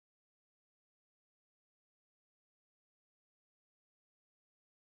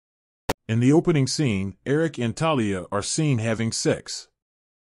In the opening scene, Eric and Talia are seen having sex.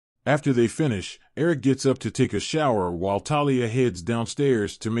 After they finish, Eric gets up to take a shower while Talia heads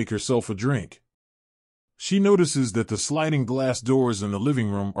downstairs to make herself a drink. She notices that the sliding glass doors in the living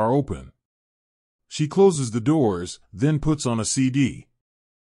room are open. She closes the doors, then puts on a CD.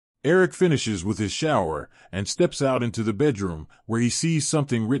 Eric finishes with his shower and steps out into the bedroom, where he sees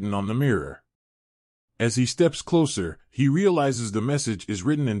something written on the mirror. As he steps closer, he realizes the message is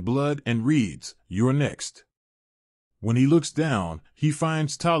written in blood and reads, "You're next." When he looks down, he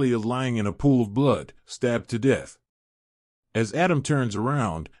finds Talia lying in a pool of blood, stabbed to death. As Adam turns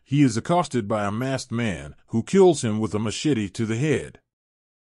around, he is accosted by a masked man, who kills him with a machete to the head.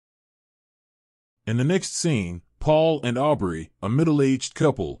 In the next scene, Paul and Aubrey, a middle-aged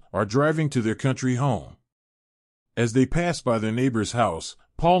couple, are driving to their country home. As they pass by their neighbor's house,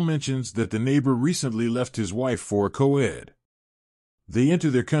 Paul mentions that the neighbor recently left his wife for a co-ed. They enter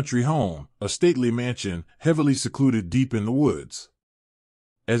their country home, a stately mansion, heavily secluded deep in the woods.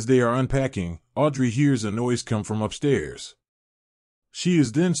 As they are unpacking, Audrey hears a noise come from upstairs. She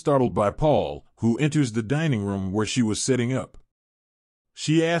is then startled by Paul, who enters the dining room where she was setting up.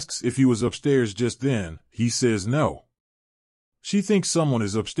 She asks if he was upstairs just then. He says no. She thinks someone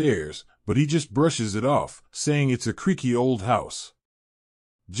is upstairs, but he just brushes it off, saying it's a creaky old house.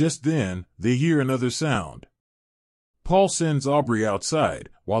 Just then, they hear another sound. Paul sends Aubrey outside,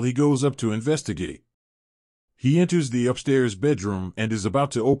 while he goes up to investigate. He enters the upstairs bedroom and is about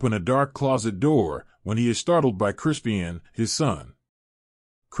to open a dark closet door, when he is startled by Crispian, his son.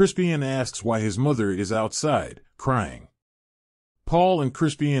 Crispian asks why his mother is outside, crying. Paul and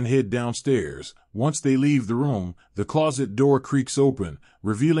Crispian head downstairs. Once they leave the room, the closet door creaks open,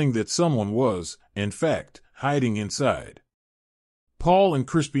 revealing that someone was, in fact, hiding inside. Paul and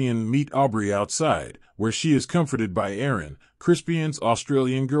Crispian meet Aubrey outside, where she is comforted by Erin, Crispian's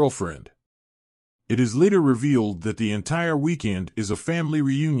Australian girlfriend. It is later revealed that the entire weekend is a family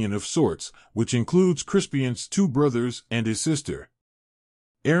reunion of sorts, which includes Crispian's two brothers and his sister.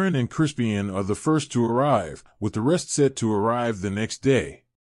 Erin and Crispian are the first to arrive, with the rest set to arrive the next day.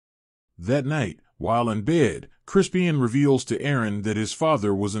 That night, while in bed, Crispian reveals to Erin that his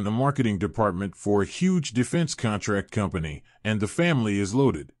father was in the marketing department for a huge defense contract company, and the family is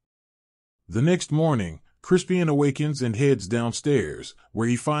loaded. The next morning, Crispian awakens and heads downstairs, where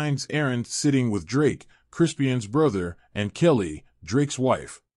he finds Erin sitting with Drake, Crispian's brother, and Kelly, Drake's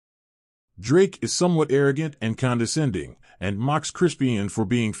wife. Drake is somewhat arrogant and condescending, and mocks Crispian for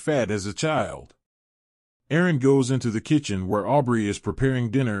being fat as a child. Erin goes into the kitchen where Aubrey is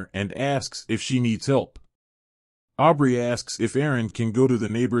preparing dinner and asks if she needs help. Aubrey asks if Erin can go to the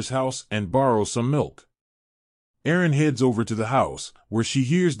neighbor's house and borrow some milk. Erin heads over to the house, where she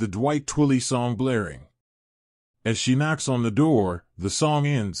hears the Dwight Twilley song blaring. As she knocks on the door, the song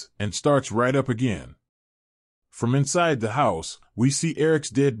ends and starts right up again. From inside the house, we see Eric's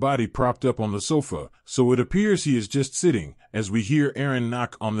dead body propped up on the sofa, so it appears he is just sitting, as we hear Erin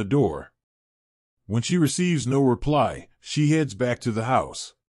knock on the door. When she receives no reply, she heads back to the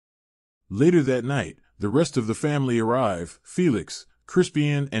house. Later that night, the rest of the family arrive: Felix,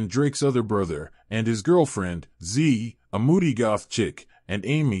 Crispian and Drake's other brother, and his girlfriend, Z, a moody goth chick, and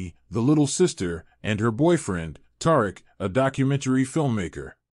Amy, the little sister, and her boyfriend, Tarek, a documentary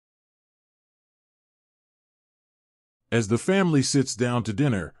filmmaker. As the family sits down to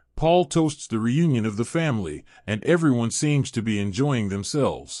dinner, Paul toasts the reunion of the family, and everyone seems to be enjoying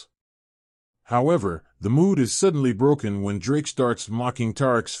themselves. However, the mood is suddenly broken when Drake starts mocking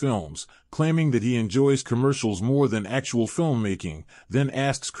Tarek's films, claiming that he enjoys commercials more than actual filmmaking, then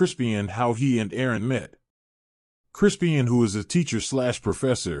asks Crispian how he and Erin met. Crispian, who is a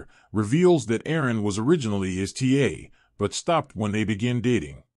teacher/professor, reveals that Erin was originally his TA, but stopped when they began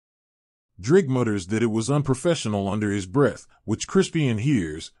dating. Drake mutters that it was unprofessional under his breath, which Crispian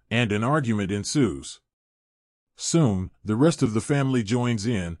hears, and an argument ensues. Soon, the rest of the family joins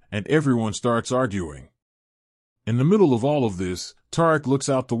in, and everyone starts arguing. In the middle of all of this, Tarek looks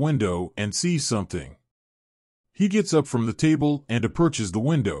out the window and sees something. He gets up from the table and approaches the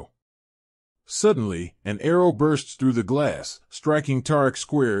window. Suddenly, an arrow bursts through the glass, striking Tarek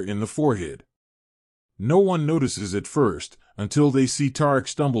square in the forehead. No one notices at first, until they see Tarek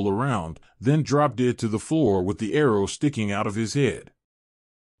stumble around, then drop dead to the floor with the arrow sticking out of his head.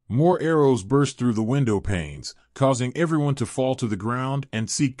 More arrows burst through the window panes, causing everyone to fall to the ground and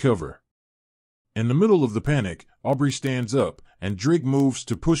seek cover. In the middle of the panic, Aubrey stands up, and Drake moves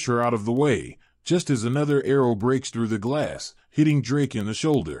to push her out of the way, just as another arrow breaks through the glass, hitting Drake in the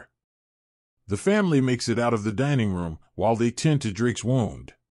shoulder. The family makes it out of the dining room, while they tend to Drake's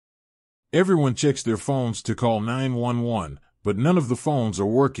wound. Everyone checks their phones to call 911, but none of the phones are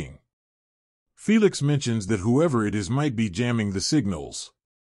working. Felix mentions that whoever it is might be jamming the signals.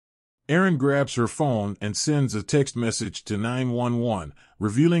 Erin grabs her phone and sends a text message to 911,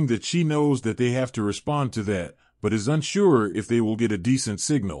 revealing that she knows that they have to respond to that, but is unsure if they will get a decent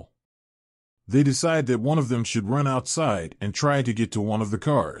signal. They decide that one of them should run outside and try to get to one of the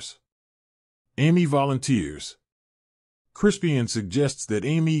cars. Amy volunteers. Crispian suggests that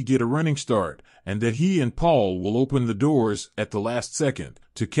Amy get a running start and that he and Paul will open the doors at the last second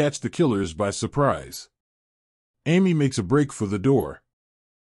to catch the killers by surprise. Amy makes a break for the door.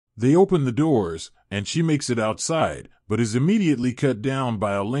 They open the doors, and she makes it outside, but is immediately cut down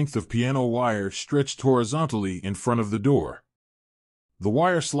by a length of piano wire stretched horizontally in front of the door. The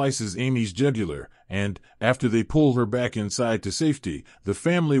wire slices Amy's jugular, and, after they pull her back inside to safety, the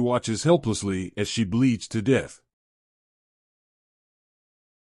family watches helplessly as she bleeds to death.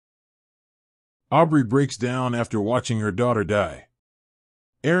 Aubrey breaks down after watching her daughter die.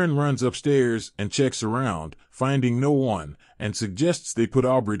 Erin runs upstairs and checks around, finding no one, and suggests they put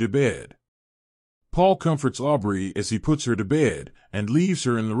Aubrey to bed. Paul comforts Aubrey as he puts her to bed, and leaves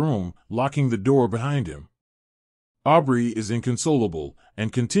her in the room, locking the door behind him. Aubrey is inconsolable,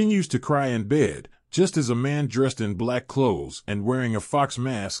 and continues to cry in bed, just as a man dressed in black clothes and wearing a fox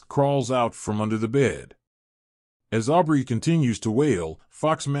mask crawls out from under the bed. As Aubrey continues to wail,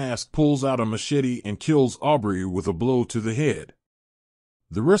 Fox Mask pulls out a machete and kills Aubrey with a blow to the head.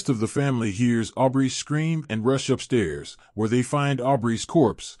 The rest of the family hears Aubrey scream and rush upstairs, where they find Aubrey's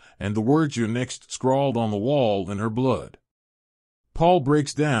corpse, and the words "You're next" scrawled on the wall in her blood. Paul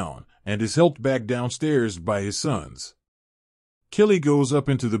breaks down, and is helped back downstairs by his sons. Kelly goes up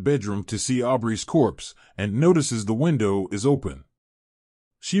into the bedroom to see Aubrey's corpse, and notices the window is open.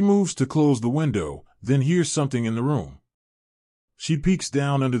 She moves to close the window, then hears something in the room. She peeks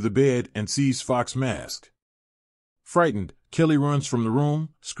down under the bed and sees Fox Mask. Frightened, Kelly runs from the room,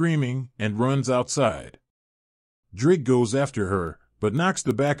 screaming, and runs outside. Drake goes after her, but knocks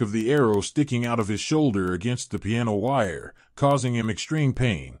the back of the arrow sticking out of his shoulder against the piano wire, causing him extreme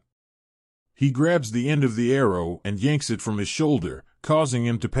pain. He grabs the end of the arrow and yanks it from his shoulder, causing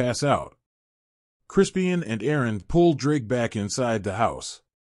him to pass out. Crispian and Erin pull Drake back inside the house.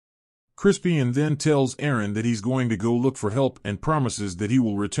 Crispian then tells Erin that he's going to go look for help and promises that he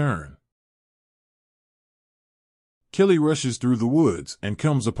will return. Kelly rushes through the woods and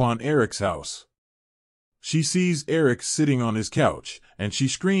comes upon Eric's house. She sees Eric sitting on his couch, and she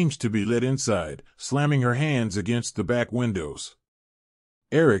screams to be let inside, slamming her hands against the back windows.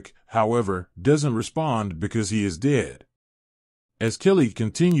 Eric, however, doesn't respond because he is dead. As Kelly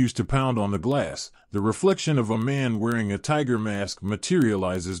continues to pound on the glass, the reflection of a man wearing a tiger mask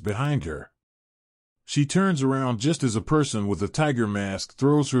materializes behind her. She turns around just as a person with a tiger mask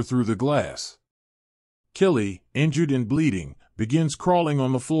throws her through the glass. Kelly, injured and bleeding, begins crawling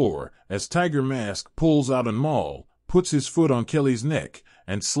on the floor as Tiger Mask pulls out a maul, puts his foot on Kelly's neck,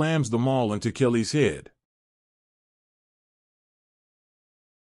 and slams the maul into Kelly's head.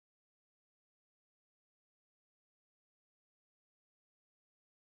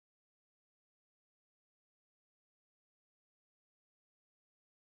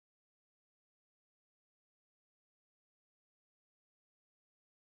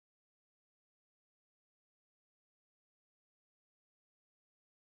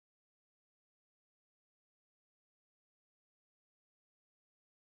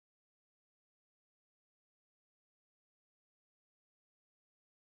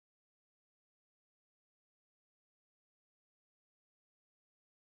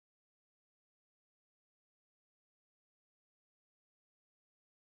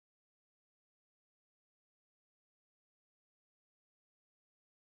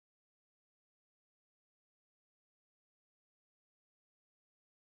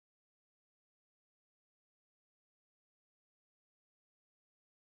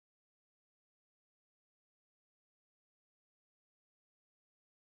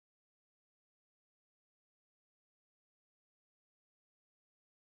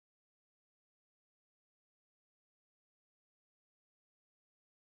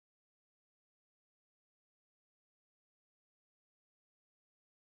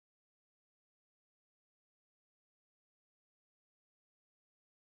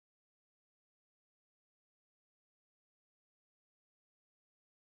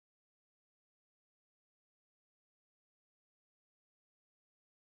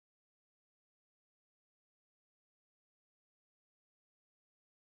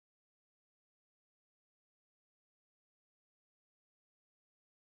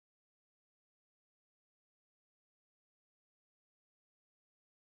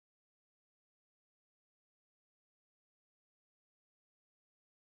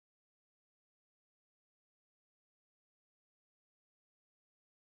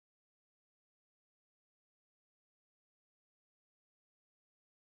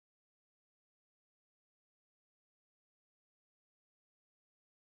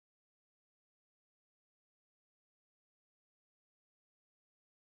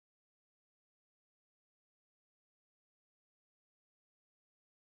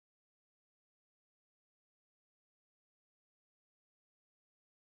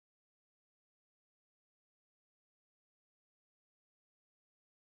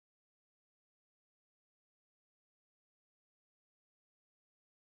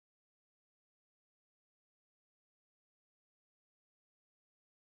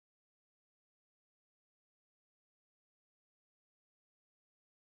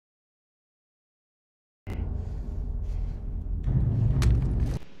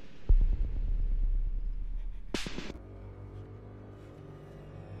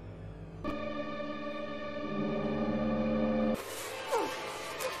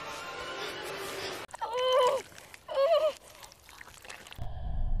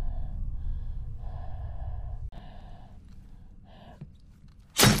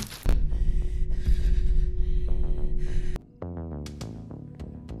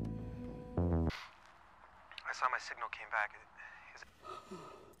 signal came back.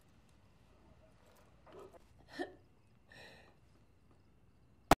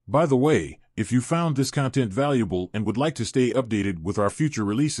 By the way, if you found this content valuable and would like to stay updated with our future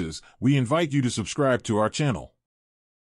releases, we invite you to subscribe to our channel.